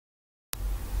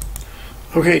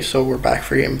Okay, so we're back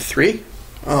for game 3.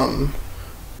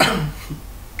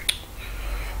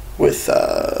 With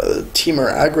Temur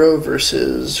Aggro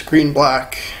versus Green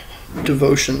Black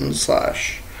Devotion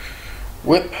 /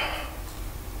 Whip.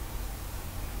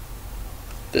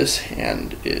 This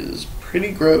hand is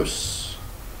pretty gross.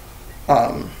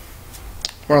 We're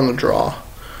on the draw.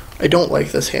 I don't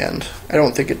like this hand. I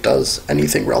don't think it does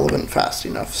anything relevant fast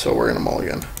enough, so we're gonna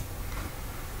mulligan.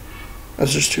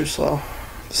 That's just too slow.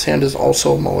 This hand is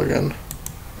also a mulligan.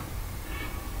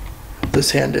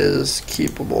 This hand is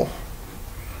keepable.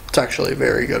 It's actually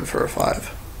very good for a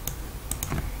 5.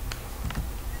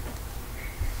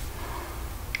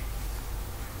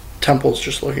 Temple's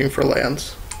just looking for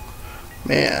lands.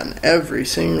 Man, every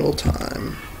single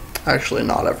time. Actually,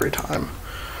 not every time,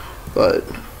 but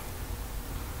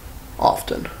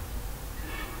often.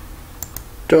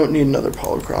 Don't need another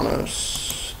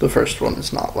Polukranos. The first one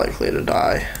is not likely to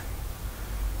die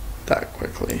that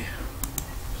quickly.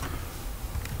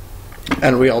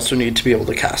 And we also need to be able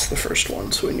to cast the first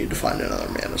one, so we need to find another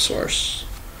mana source.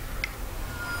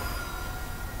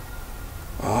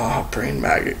 Brain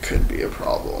Maggot could be a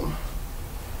problem.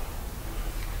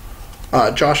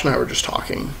 Josh and I were just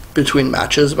talking between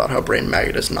matches about how Brain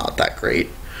Maggot is not that great.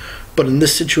 But in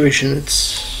this situation,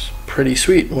 it's pretty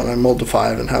sweet when I mull to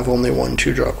 5 and have only one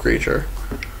 2-drop creature.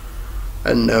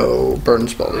 And no burn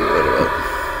spell to get rid of it.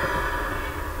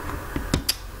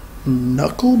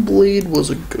 Knuckleblade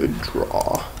was a good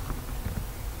draw.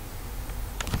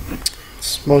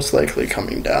 It's most likely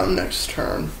coming down next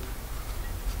turn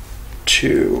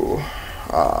to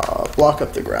block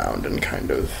up the ground and kind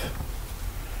of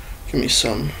give me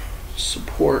some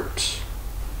support.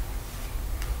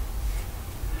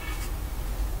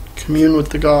 Commune with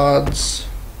the Gods.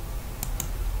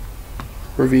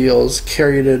 Reveals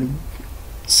Caryatid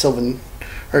Eidolon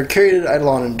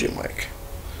and Doomwake.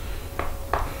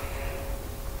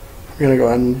 I'm gonna go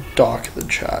ahead and dock the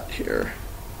chat here.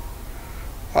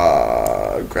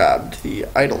 Grabbed the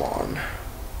Eidolon.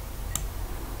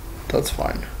 That's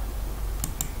fine.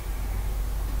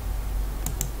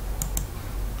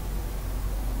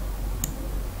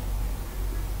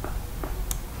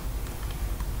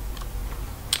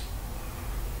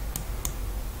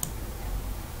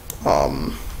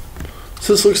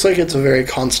 So this looks like it's a very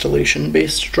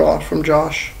constellation-based draw from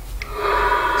Josh,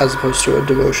 as opposed to a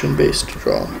devotion-based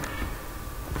draw.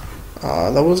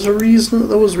 That was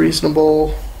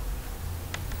reasonable.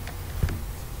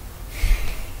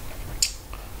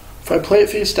 If I play it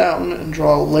face down and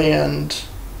draw a land,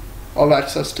 I'll have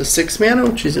access to 6 mana,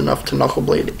 which is enough to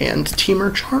Knuckleblade and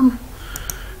Temur Charm.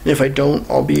 And if I don't,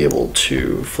 I'll be able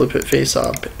to flip it face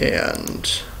up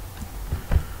and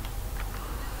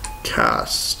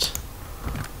cast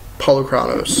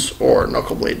Polukranos or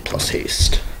Knuckleblade plus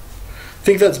haste. I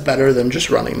think that's better than just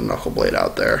running Knuckleblade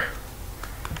out there.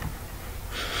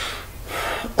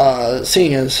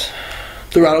 Seeing as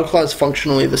the Rattleclaw is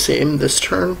functionally the same this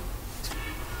turn,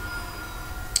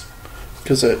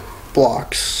 because it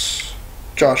blocks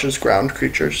Josh's ground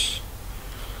creatures.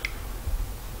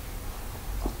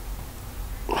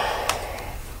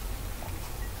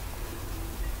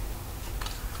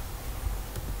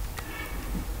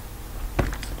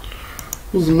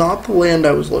 It was not the land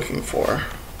I was looking for,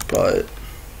 but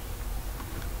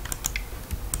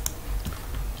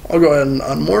I'll go ahead and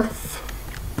unmorph.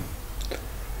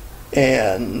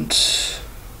 And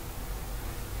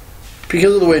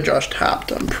because of the way Josh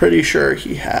tapped, I'm pretty sure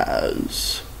he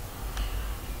has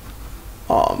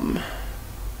a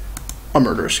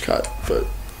Murderous Cut, but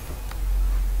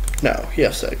no, he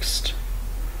has Sixed.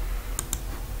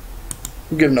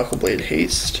 We'll give Knuckleblade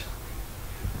haste,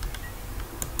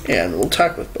 and we'll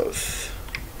attack with both.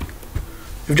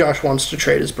 If Josh wants to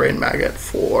trade his Brain Maggot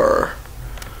for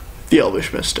the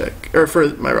Elvish Mystic, or for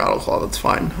my Rattleclaw, that's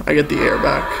fine. I get the air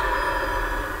back.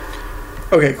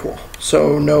 Okay, cool.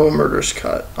 So no Murderous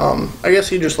Cut. I guess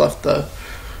he just left the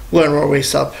Glenroar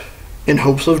Waste up in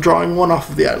hopes of drawing one off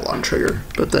of the Eidolon trigger,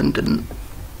 but then didn't.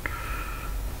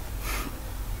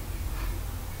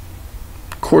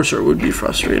 Courser would be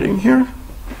frustrating here,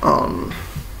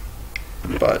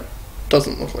 but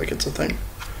doesn't look like it's a thing.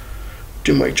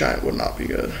 Doomwake Giant would not be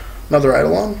good. Another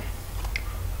Eidolon?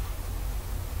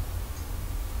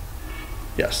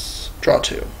 Yes. Draw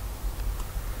 2.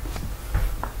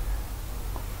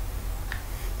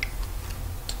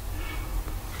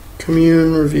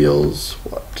 Commune reveals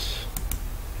what?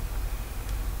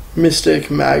 Mystic,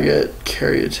 Maggot,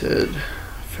 Caryatid,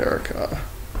 Farrakha.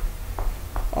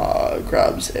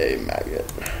 Grabs a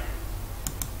Maggot.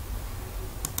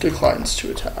 Declines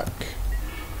to attack.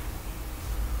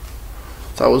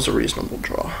 That was a reasonable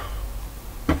draw.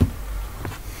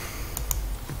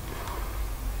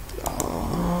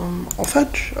 I'll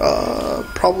fetch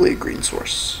probably a green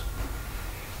source.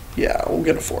 Yeah, we'll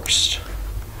get a forest.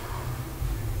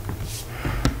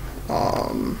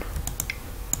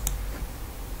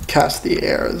 Cast the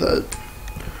air that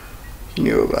he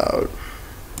knew about.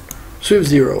 So we have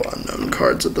 0 unknown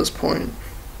cards at this point.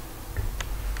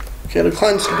 Okay,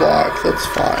 declines to block, that's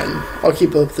fine. I'll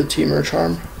keep up the Temur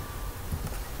Charm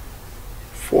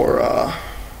for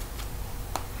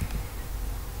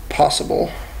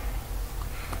possible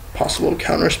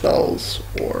counter spells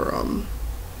or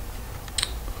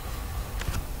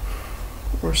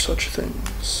such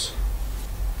things.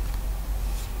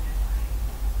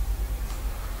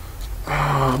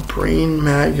 Brain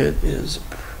Maggot is a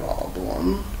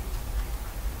problem,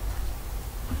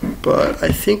 but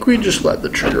I think we just let the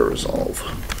trigger resolve.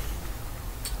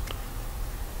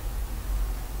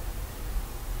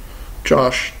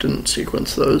 Josh didn't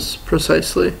sequence those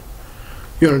precisely.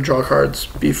 You want to draw cards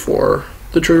before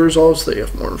the trigger resolves so that you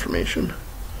have more information.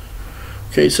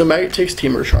 Okay, so Maggot takes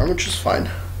Temur Charm, which is fine.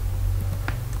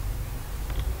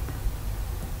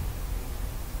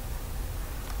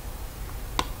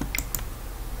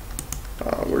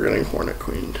 We're getting Hornet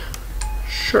Queen.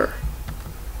 Sure.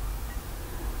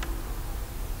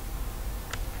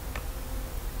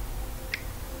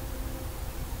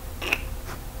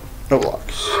 No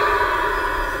blocks.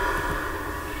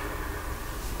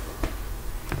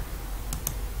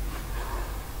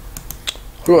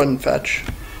 Go ahead and fetch.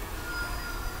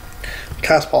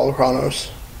 Cast Polukranos.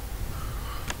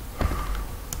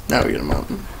 Now we get a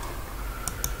mountain.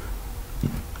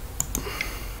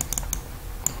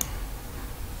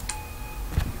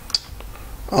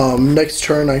 Next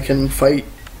turn I can fight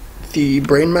the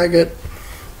Brain Maggot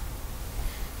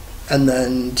and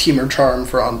then Temur Charm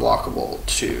for unblockable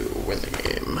to win the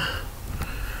game.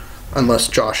 Unless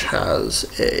Josh has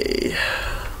a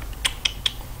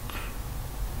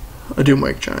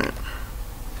Doomwake Giant.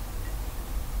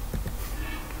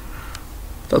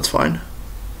 That's fine.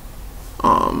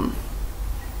 Yeah.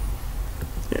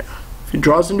 If he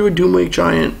draws into a Doomwake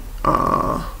Giant,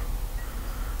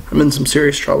 I'm in some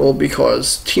serious trouble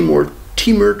because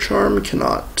Temur Charm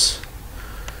cannot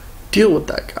deal with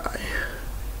that guy.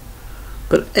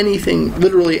 But anything,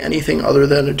 literally anything other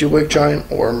than a Doomwake Giant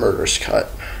or a Murderous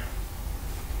Cut,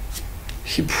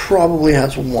 he probably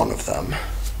has one of them.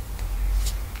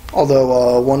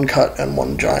 Although 1 cut and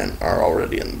 1 giant are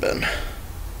already in the bin.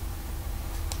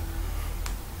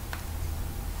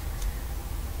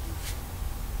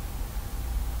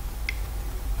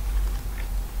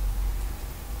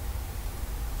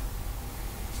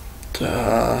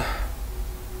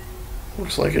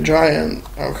 Looks like a giant.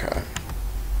 Okay.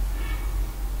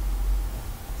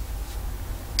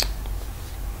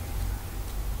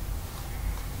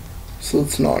 So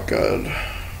that's not good.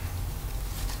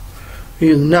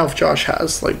 Now if Josh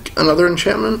has like another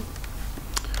enchantment,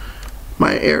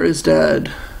 my heir is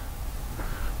dead.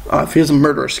 If he has a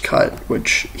Murderous Cut,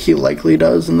 which he likely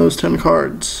does in those 10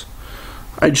 cards,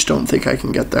 I just don't think I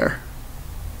can get there.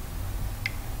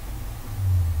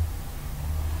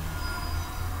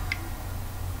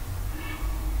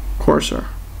 Courser.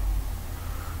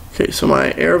 Okay, so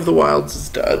my Heir of the Wilds is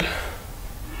dead.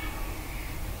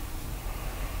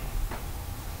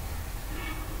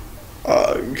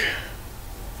 Ugh.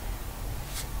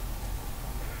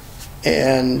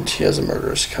 And he has a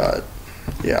Murderous Cut.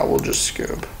 Yeah, we'll just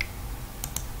scoop.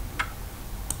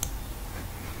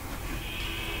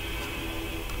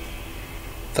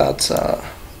 That's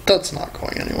not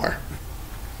going anywhere.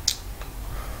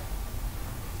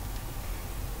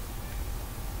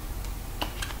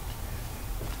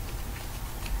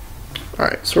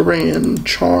 Alright, so we're bringing in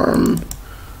Charm,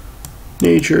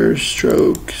 Nature,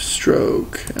 Stroke,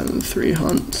 Stroke, and 3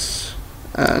 hunts,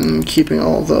 and keeping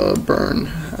all the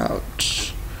burn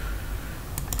out.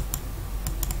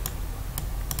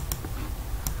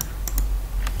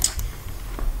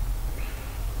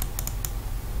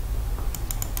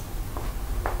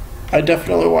 I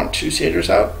definitely want 2 satyrs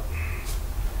out,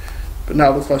 but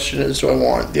now the question is, do I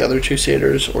want the other 2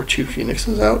 satyrs or 2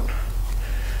 phoenixes out?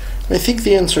 I think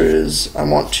the answer is I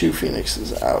want 2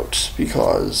 phoenixes out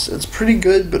because it's pretty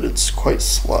good, but it's quite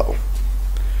slow.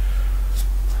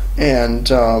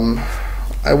 And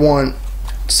I want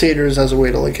satyrs as a way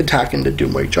to like attack into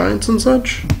Doomwake Giants and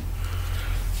such.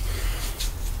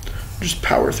 Just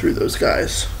power through those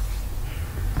guys.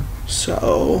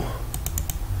 So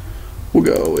we'll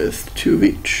go with 2 of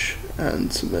each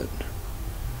and submit.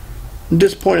 I'm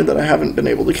disappointed that I haven't been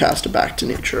able to cast a Back to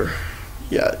Nature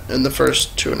yet in the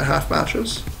first 2.5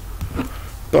 matches.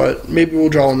 But maybe we'll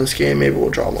draw one this game, maybe we'll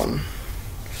draw one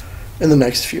in the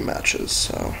next few matches.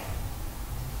 So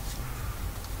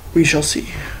We shall see.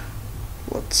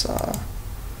 Let's, I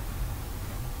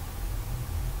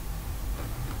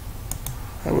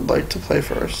would like to play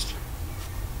first.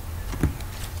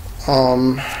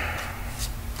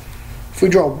 If we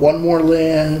draw one more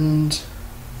land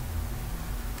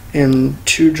in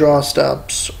 2 draw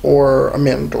steps or a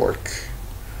mana dork.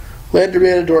 Land or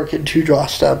mana dork in 2 draw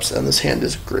steps, and this hand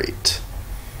is great.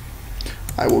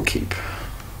 I will keep.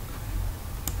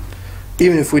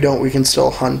 Even if we don't, we can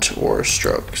still hunt or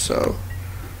stroke, so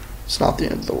it's not the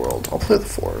end of the world. I'll play the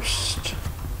forest.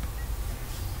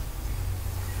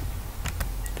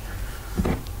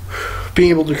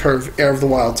 Being able to curve Heir of the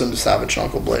Wilds into Savage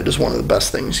Knuckleblade is one of the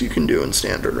best things you can do in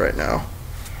Standard right now.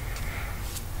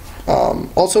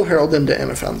 Also Herald into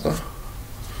Anafenza.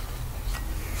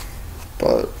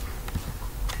 But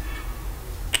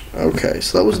okay,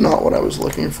 so that was not what I was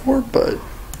looking for, but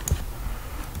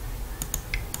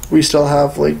we still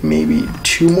have like maybe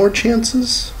 2 more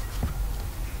chances,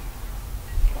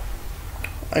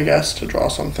 I guess, to draw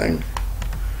something.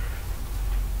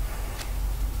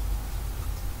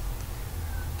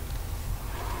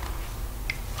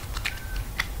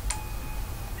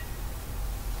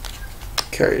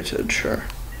 Caryatid, sure.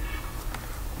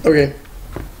 Okay.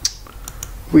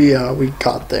 We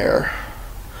got there,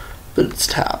 but it's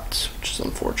tapped, which is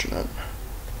unfortunate.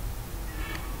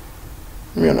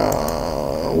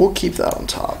 We'll keep that on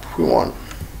top. We want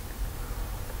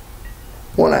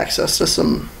access to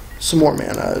some more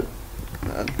mana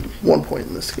at one point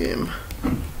in this game.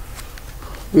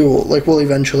 We'll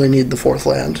eventually need the 4th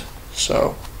land,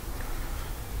 so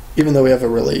even though we have a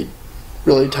really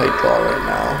tight draw right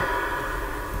now,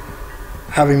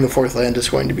 having the 4th land is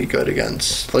going to be good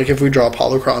against, like, if we draw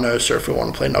Polychronos or if we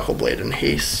want to play Knuckleblade in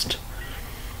haste.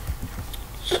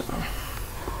 So,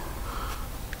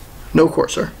 no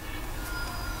Courser.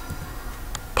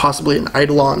 Possibly an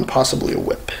Eidolon, possibly a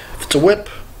Whip. If it's a Whip,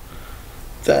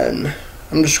 then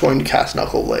I'm just going to cast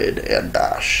Knuckleblade and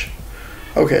Bash.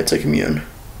 Okay, it's a Commune.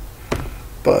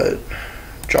 But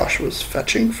Josh was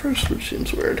fetching first, which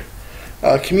seems weird.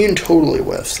 Commune totally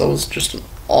whiffs. That was just an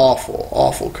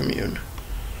awful Commune.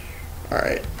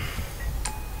 Alright.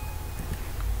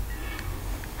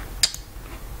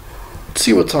 Let's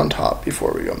see what's on top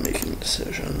before we go making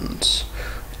decisions.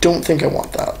 I don't think I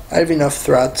want that. I have enough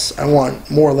threats. I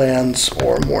want more lands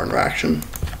or more interaction.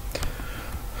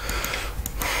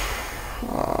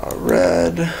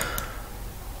 Red.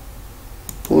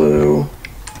 Blue.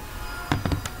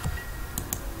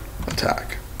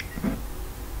 Attack.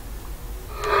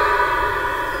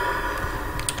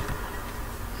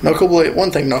 Knuckleblade,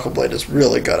 one thing Knuckleblade is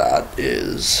really good at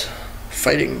is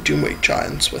fighting Doomwake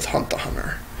Giants with Hunt the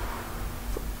Hunter.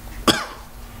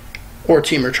 Or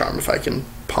Temur Charm if I can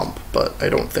pump, but I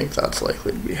don't think that's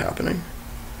likely to be happening.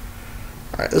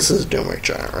 Alright, this is Doomwake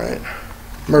Giant, right?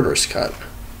 Murderous Cut.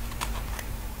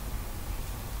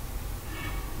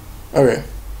 Okay.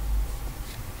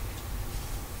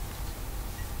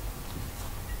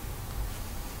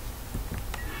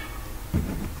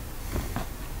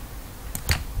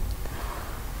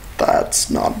 That's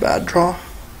not a bad draw.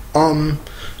 So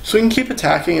we can keep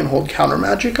attacking and hold counter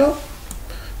magic up,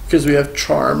 because we have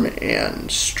Charm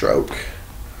and Stroke.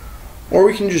 Or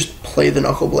we can just play the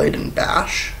Knuckleblade and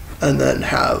Bash, and then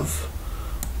have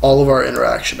all of our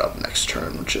interaction up next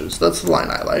turn, that's the line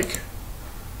I like.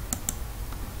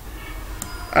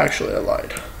 Actually, I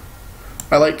lied.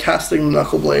 I like casting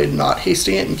Knuckleblade, not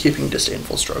hasting it, and keeping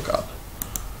Disdainful Stroke up.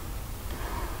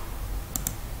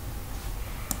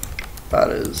 That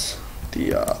is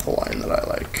the line that I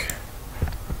like.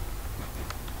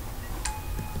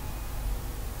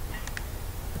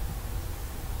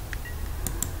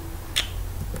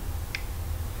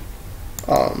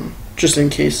 Just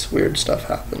in case weird stuff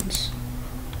happens.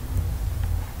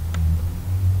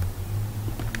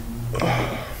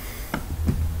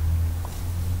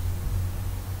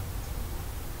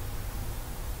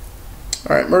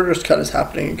 Alright, Murderous Cut is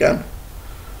happening again.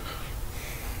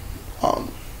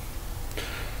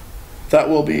 That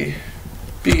will be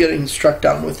getting struck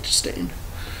down with disdain.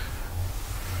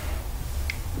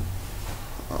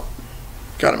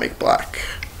 Gotta make black.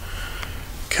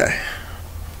 Okay.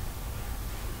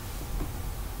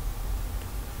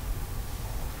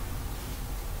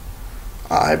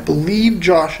 I believe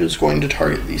Josh is going to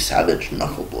target the Savage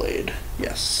Knuckleblade.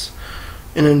 Yes.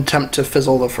 In an attempt to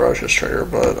fizzle the Ferocious Trigger,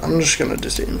 but I'm just going to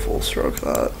Disdainful Stroke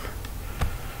that.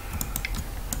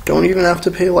 Don't even have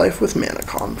to pay life with Mana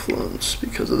Confluence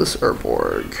because of this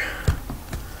Urborg.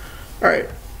 Alright,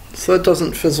 so that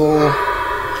doesn't fizzle.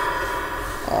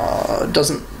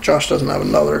 Josh doesn't have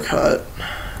another cut.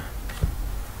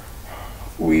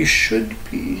 We should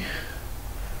be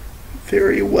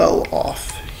very well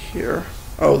off here.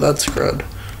 Oh, that's good.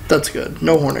 That's good.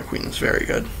 No Hornet Queen is very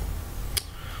good.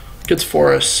 Gets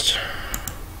Forest.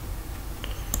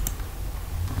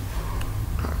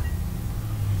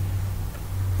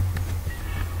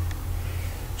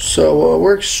 So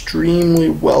we're extremely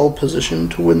well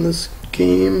positioned to win this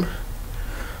game.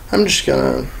 I'm just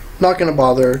not gonna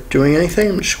bother doing anything.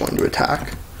 I'm just going to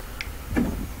attack.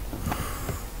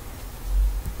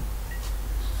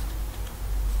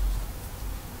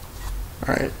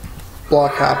 All right,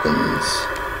 block happens.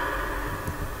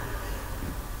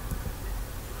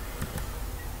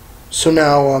 So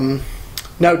now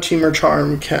Temur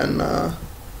Charm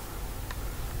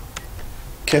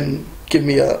can give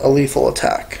me a lethal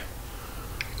attack.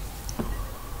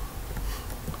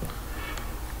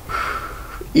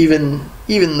 Even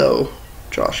though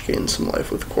Josh gains some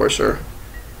life with Courser.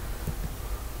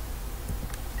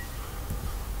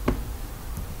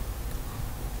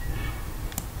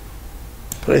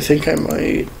 But I think I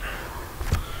might...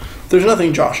 There's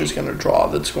nothing Josh is going to draw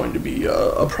that's going to be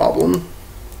a problem.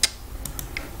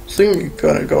 So I think I'm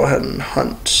going to go ahead and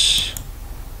hunt.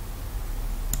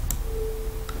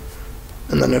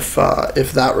 And then if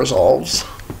that resolves...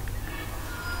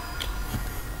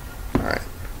 Alright.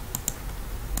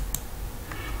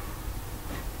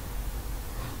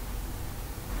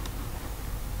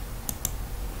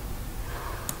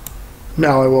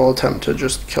 Now I will attempt to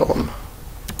just kill him.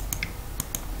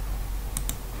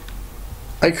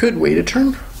 I could wait a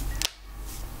turn,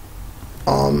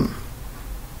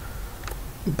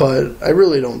 but I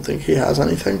really don't think he has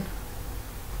anything.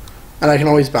 And I can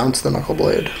always bounce the Knuckle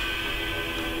Blade.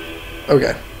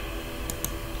 Okay.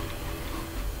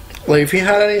 Like, if he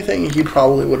had anything, he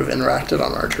probably would have interacted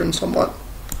on our turn somewhat.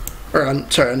 Or, on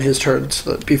his turn,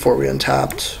 so that before we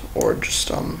untapped, or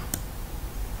just,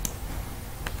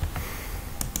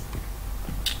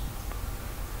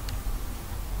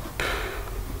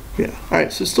 yeah,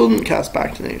 alright, so still didn't cast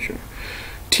Back to Nature.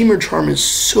 Temur Charm is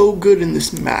so good in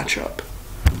this matchup.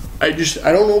 I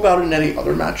don't know about it in any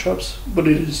other matchups, but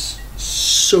it is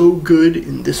so good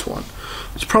in this one.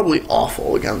 It's probably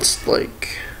awful against,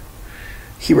 like,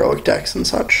 heroic decks and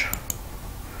such.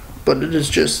 But it is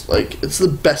just, like, it's the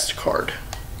best card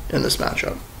in this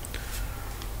matchup.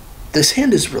 This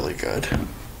hand is really good.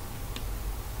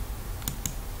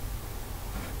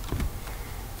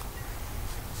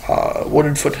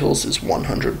 Wooded Foothills is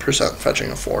 100%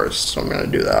 fetching a forest, so I'm going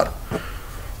to do that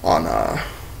on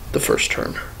the first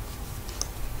turn.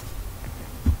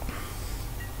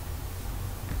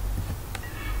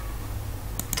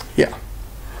 Yeah.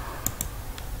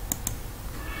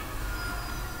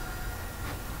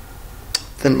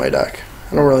 Thin my deck.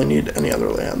 I don't really need any other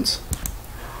lands.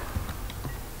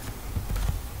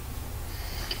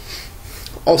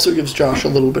 Also gives Josh a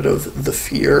little bit of the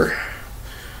fear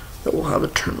that we'll have a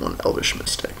turn 1 Elvish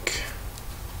Mystic.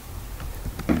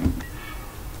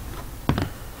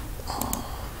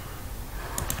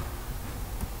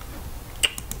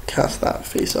 Cast that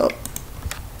face up.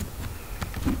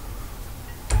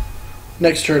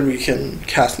 Next turn we can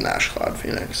cast an Ashcloud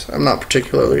Phoenix. I'm not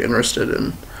particularly interested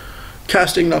in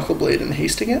casting Knuckle Blade and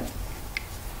hasting it.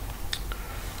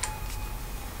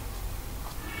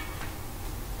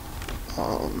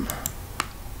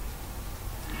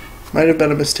 Might have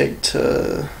been a mistake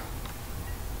to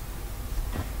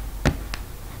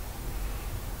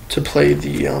play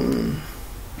the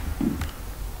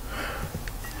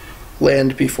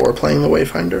land before playing the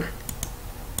Wayfinder.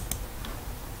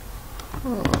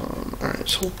 Alright,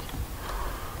 so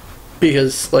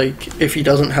because, like, if he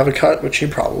doesn't have a cut, which he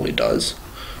probably does,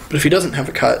 but if he doesn't have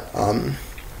a cut,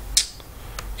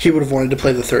 he would have wanted to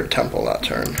play the third temple that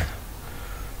turn.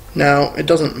 Now, it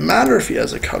doesn't matter if he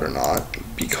has a cut or not,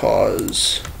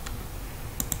 because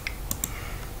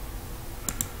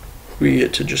we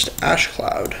get to just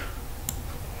Ashcloud.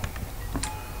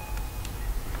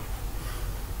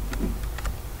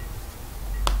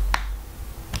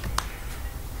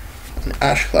 And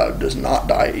Ashcloud does not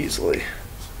die easily.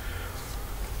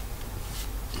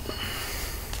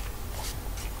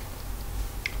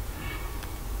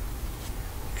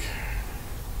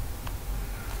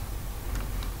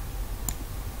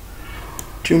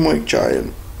 Doomwake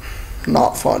Giant,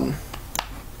 not fun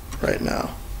right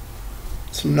now.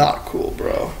 It's not cool,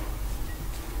 bro.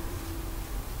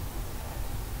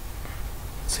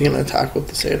 Is he gonna attack with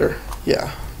the Satyr?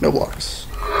 Yeah, no blocks.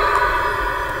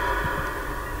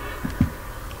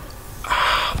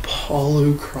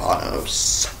 Apollo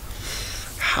Chronos.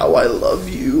 How I love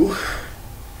you.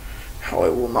 How I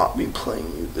will not be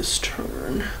playing you this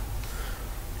turn.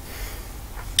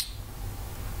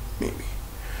 Maybe.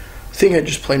 I think I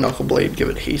just play Knuckle Blade, give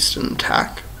it haste and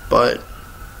attack, but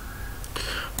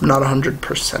I'm not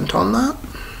 100% on that.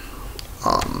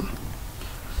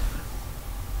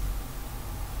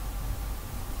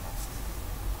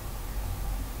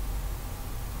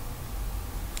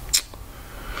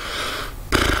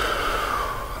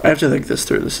 I have to think this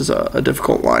through. This is a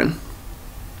difficult line.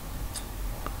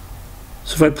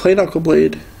 So if I play Knuckle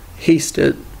Blade, haste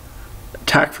it,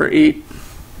 attack for 8,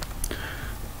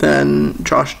 then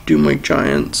Josh Doomwake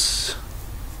Giants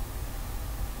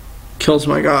kills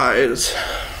my guys.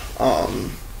 I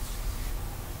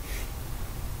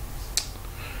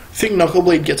think Knuckle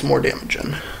Blade gets more damage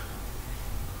in.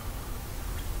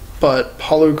 But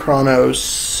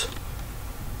Polukranos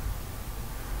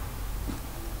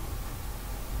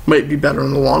might be better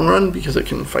in the long run because it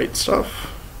can fight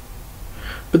stuff.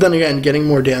 But then again, getting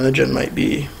more damage in might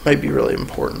be really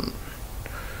important.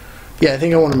 Yeah, I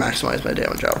think I want to maximize my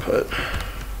damage output.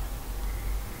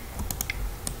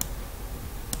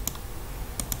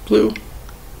 Blue.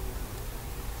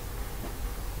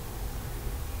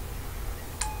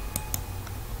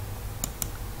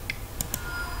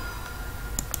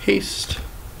 Haste.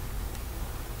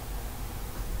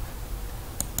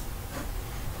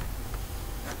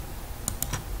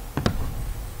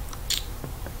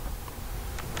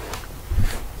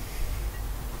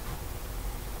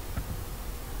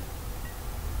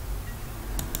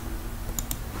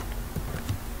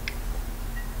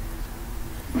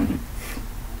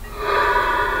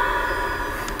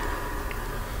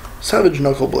 Savage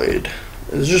Knuckle Blade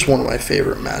is just one of my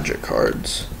favorite Magic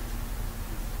cards.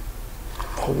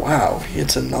 Oh wow,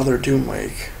 it's another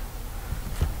Doomwake.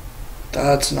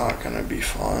 That's not gonna be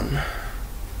fun.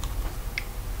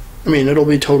 I mean, it'll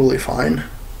be totally fine,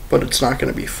 but it's not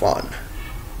gonna be fun.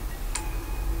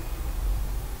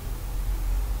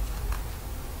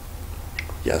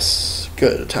 Yes,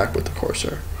 good, attack with the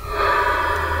Courser.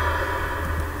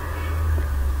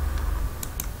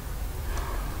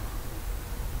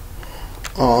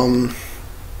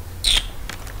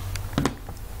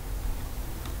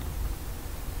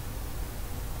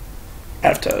 I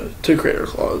have to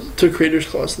Creator's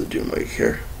Clause the Doomwake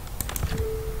here.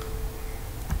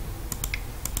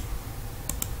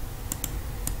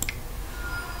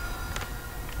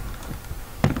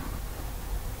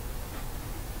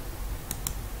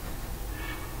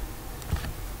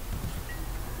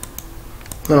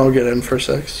 Then I'll get in for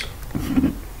 6.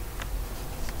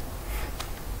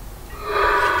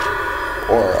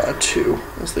 Or 2,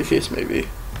 as the case may be.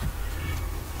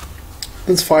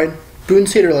 That's fine. Boon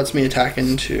Satyr lets me attack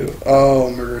into...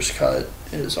 Oh, Murderous Cut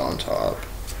is on top.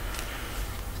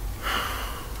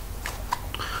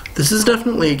 This is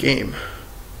definitely a game.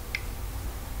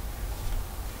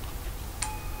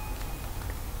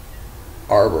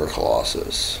 Arbor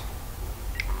Colossus.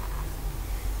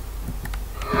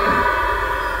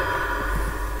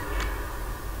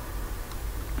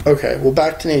 Okay, well,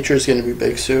 Back to Nature is going to be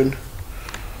big soon.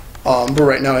 But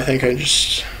right now I think I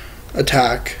just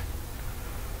attack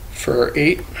for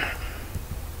 8.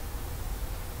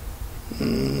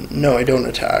 No, I don't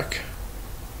attack.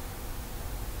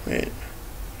 Wait.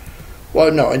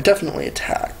 Well, no, I definitely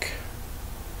attack.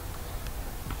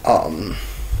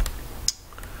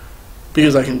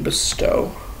 Because I can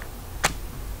bestow.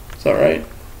 Is that right?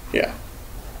 Yeah.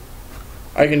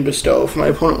 I can bestow if my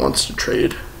opponent wants to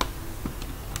trade.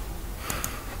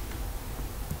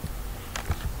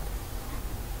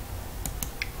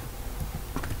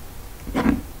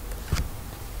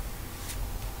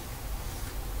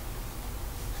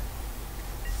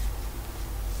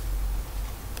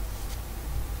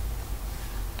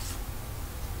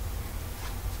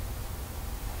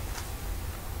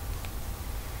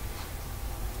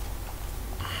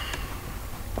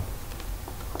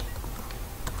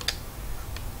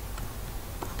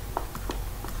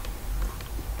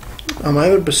 I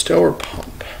would bestow or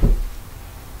pump. I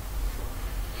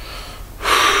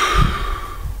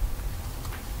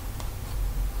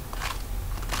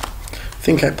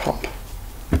think I pump.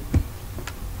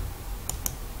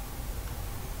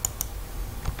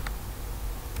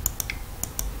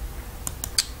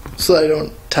 So that I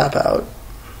don't tap out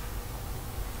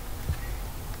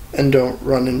and don't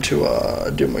run into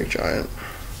a Doomwake Giant.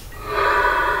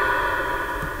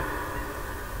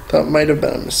 That might have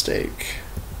been a mistake.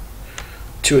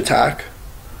 To attack.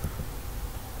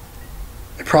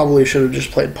 I probably should have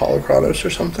just played Polukranos or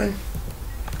something.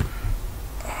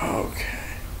 Okay.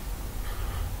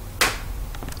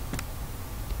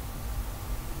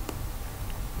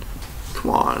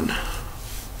 Come on.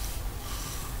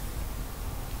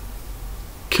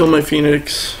 Kill my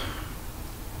Phoenix.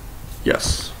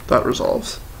 Yes, that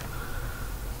resolves.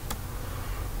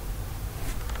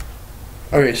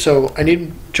 Okay, so I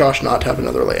need Josh not to have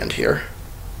another land here.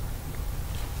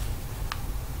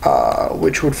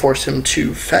 Which would force him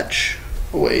to fetch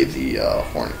away the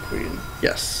Hornet Queen.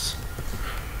 Yes.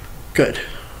 Good.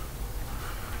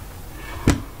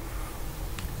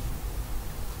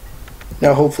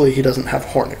 Now hopefully he doesn't have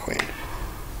Hornet Queen.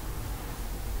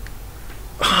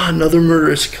 Another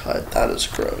Murderous Cut. That is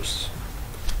gross.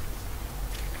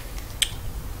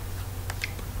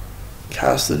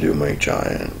 Cast the Doomwake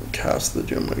Giant. Cast the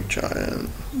Doomwake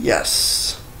Giant.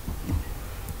 Yes.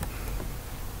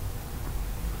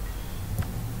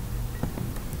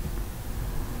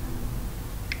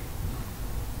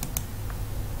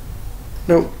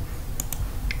 Nope.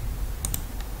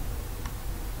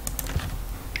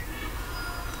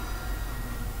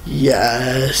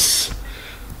 Yes.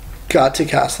 Got to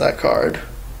cast that card.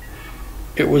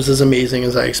 It was as amazing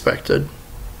as I expected.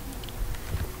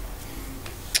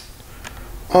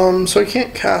 So I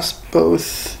can't cast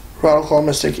both Rattleclaw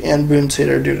Mystic and Boon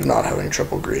Satyr due to not having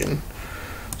triple green.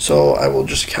 So I will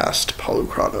just cast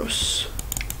Polukranos.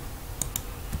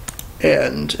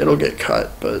 And it'll get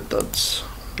cut, but that's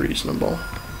reasonable.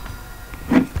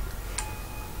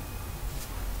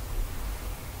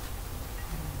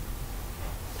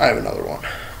 I have another one.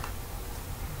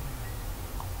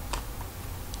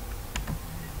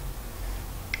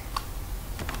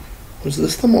 Was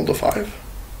this the Mold of 5?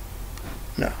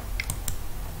 No.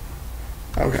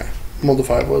 Okay. Mold of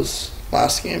 5 was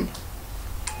last game.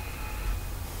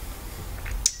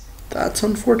 That's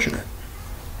unfortunate.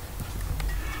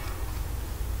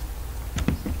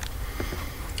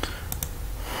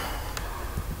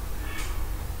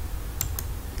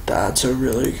 That's a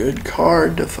really good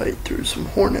card to fight through some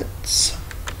Hornets.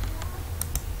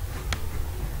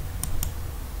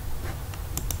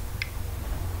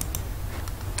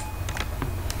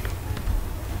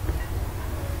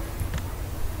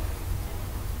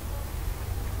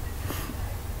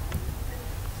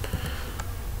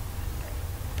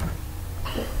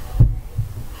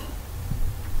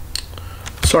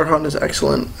 Sarkhan is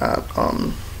excellent at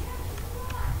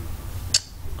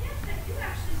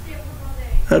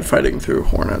fighting through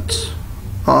Hornets.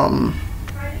 I'll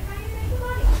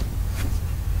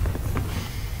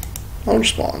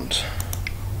respond.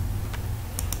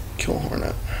 Kill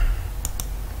Hornet.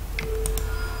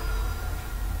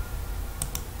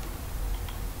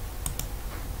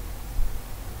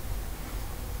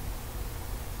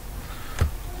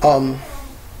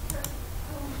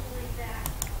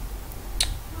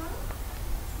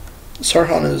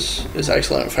 Sarkhan is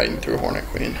excellent at fighting through Hornet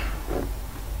Queen.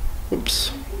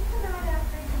 Oops.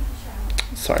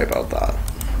 Sorry about that.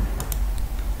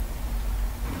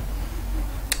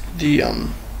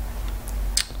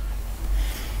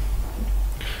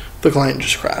 The client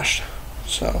just crashed.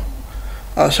 So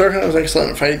Sarkhan is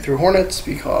excellent at fighting through Hornets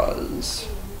because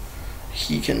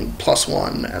he can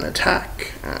 +1 and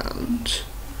attack, and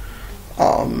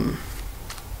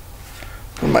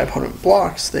when my opponent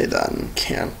blocks, they then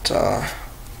can't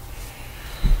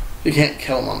you can't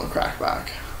kill him on the crackback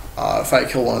if I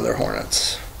kill one of their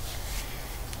Hornets,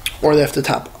 or they have to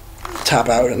tap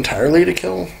out entirely to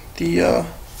kill the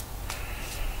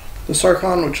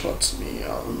Sarkhan, which lets me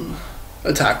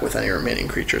attack with any remaining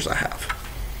creatures I have.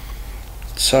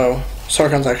 So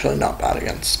Sarkhan's actually not bad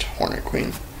against Hornet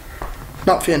Queen.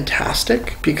 Not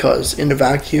fantastic, because in a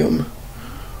vacuum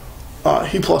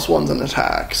he +1s and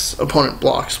attacks. Opponent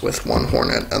blocks with 1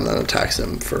 Hornet and then attacks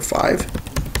him for 5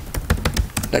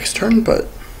 next turn, but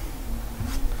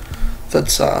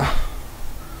that's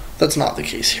not the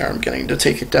case here. I'm getting to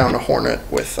take it down a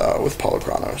Hornet with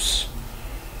Polukranos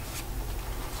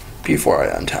before I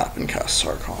untap and cast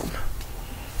Sarkhan.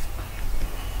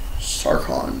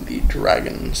 Sarkhan, the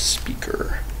Dragon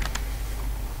Speaker.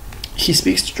 He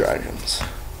speaks to dragons.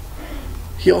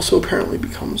 He also apparently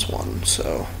becomes one,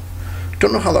 so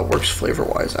don't know how that works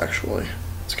flavor-wise, actually.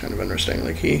 It's kind of interesting.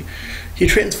 Like, he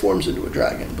transforms into a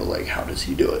dragon, but, like, how does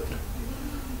he do it?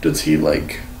 Does he,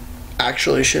 like,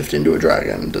 actually shift into a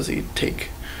dragon? Does he take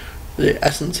the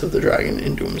essence of the dragon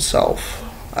into himself?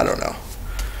 I don't know.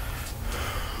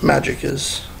 Magic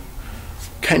is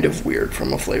kind of weird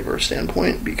from a flavor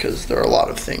standpoint, because there are a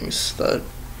lot of things that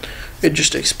it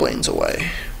just explains away.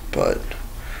 But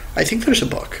I think there's a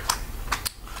book.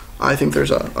 I think there's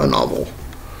a novel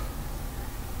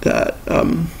that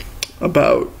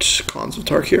about Khans of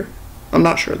Tarkir. I'm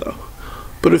not sure though,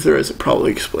 but if there is, it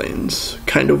probably explains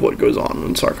kind of what goes on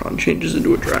when Sarkhan changes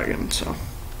into a dragon. So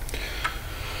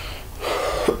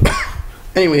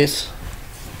anyways,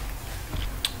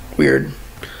 weird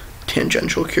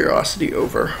tangential curiosity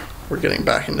over. We're getting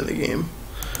back into the game,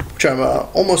 which I'm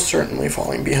almost certainly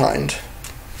falling behind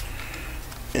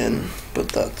in, but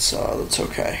that's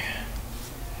okay.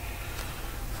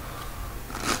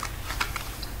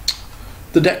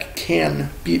 The deck can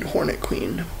beat Hornet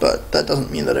Queen, but that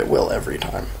doesn't mean that it will every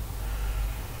time.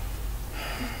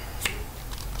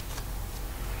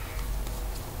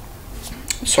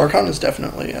 Sarkhan is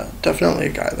definitely a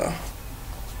guy, though.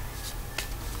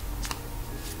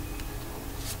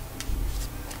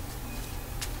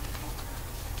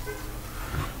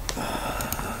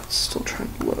 It's still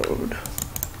trying to load.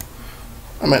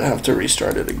 I might have to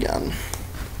restart it again.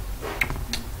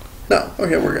 No,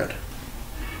 okay, we're good.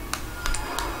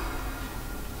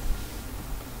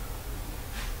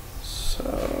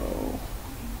 So,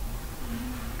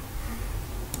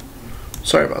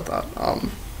 sorry about that.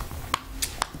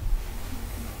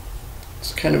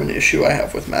 It's kind of an issue I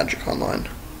have with Magic Online.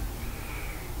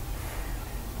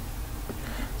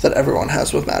 That everyone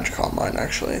has with Magic Online,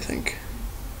 actually, I think.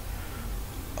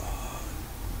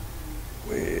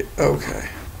 Wait, okay.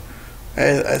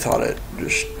 I thought it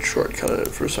just shortcutted it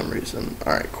for some reason.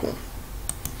 Alright, cool.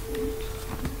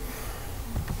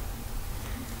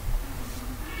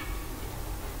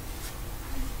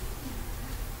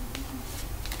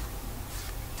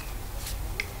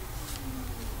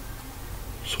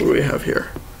 So what do we have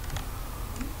here?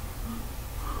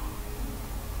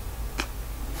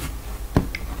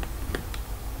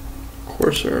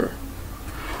 Courser.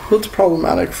 What's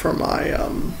problematic for my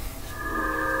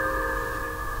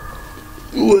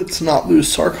let's not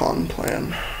lose Sarkhan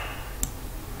plan.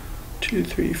 2,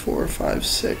 3, 4, 5,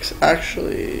 6.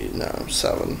 Actually, no,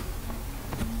 7.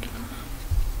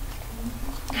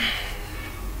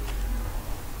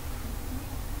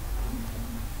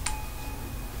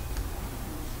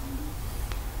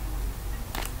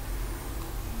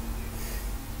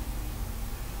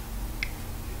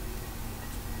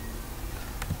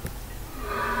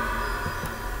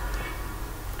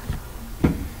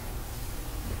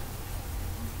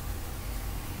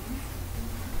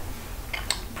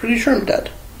 Pretty sure I'm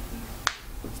dead.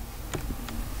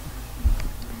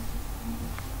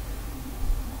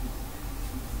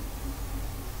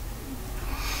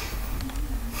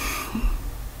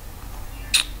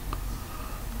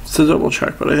 It's a double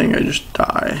check, but I think I just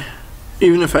die.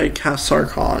 Even if I cast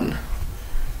Sarkhan.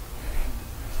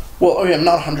 Well, okay, I'm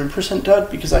not 100%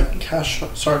 dead because I can cast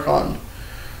Sarkhan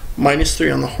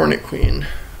 -3 on the Hornet Queen.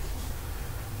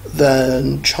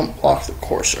 Then chump block the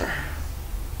Courser.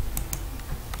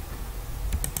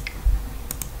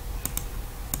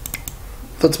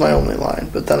 That's my only line,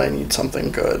 but then I need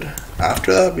something good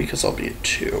after that because I'll be at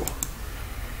 2.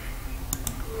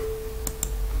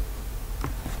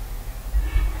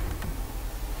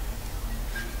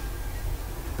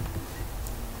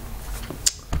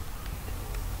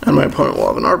 And my opponent will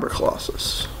have an Arbor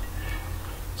Colossus.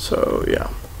 So, yeah.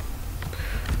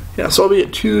 Yeah, so I'll be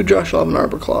at 2, Josh will have an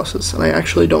Arbor Colossus, and I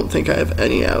actually don't think I have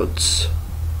any outs.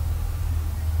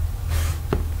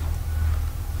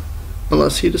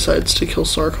 Unless he decides to kill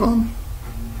Sarkhan.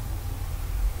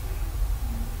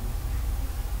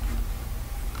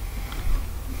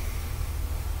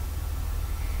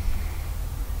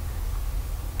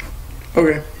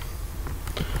 Okay.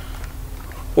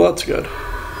 Well, that's good.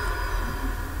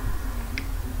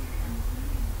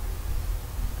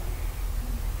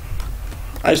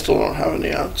 I still don't have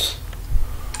any outs.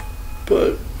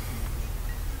 But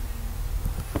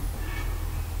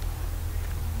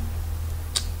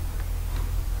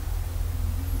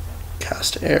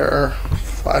cast Air,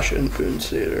 Flash in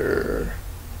Boonsater,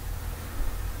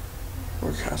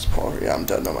 or cast Paul. Yeah, I'm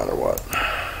dead no matter what.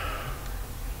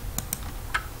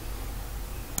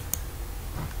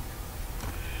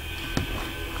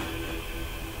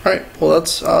 Alright, well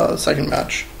that's second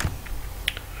match.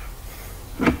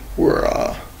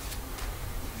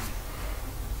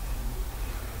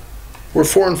 We're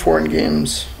 4-4 in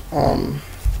games,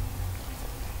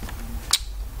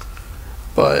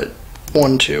 but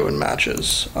 1-2 in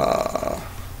matches.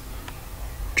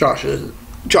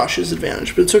 Josh's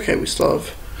advantage, but it's okay. We still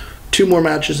have 2 more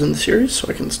matches in the series, so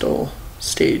I can still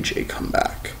stage a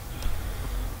comeback.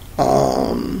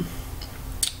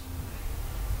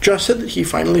 Josh said that he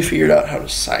finally figured out how to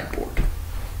sideboard,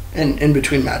 and in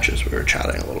between matches we were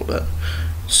chatting a little bit.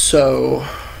 So,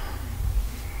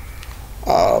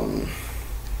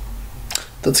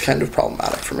 that's kind of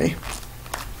problematic for me.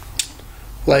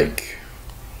 Like,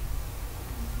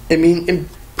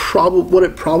 what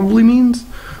it probably means,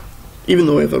 even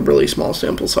though we have a really small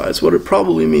sample size, what it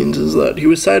probably means is that he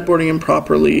was sideboarding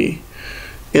improperly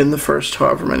in the first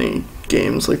however many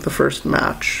games, like the first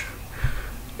match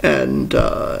and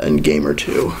game or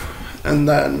 2, and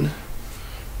then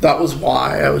that was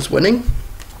why I was winning.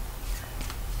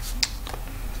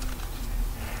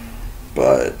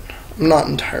 but I'm not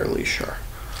entirely sure.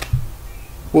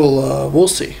 We'll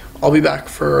see. I'll be back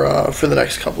for the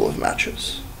next couple of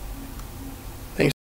matches.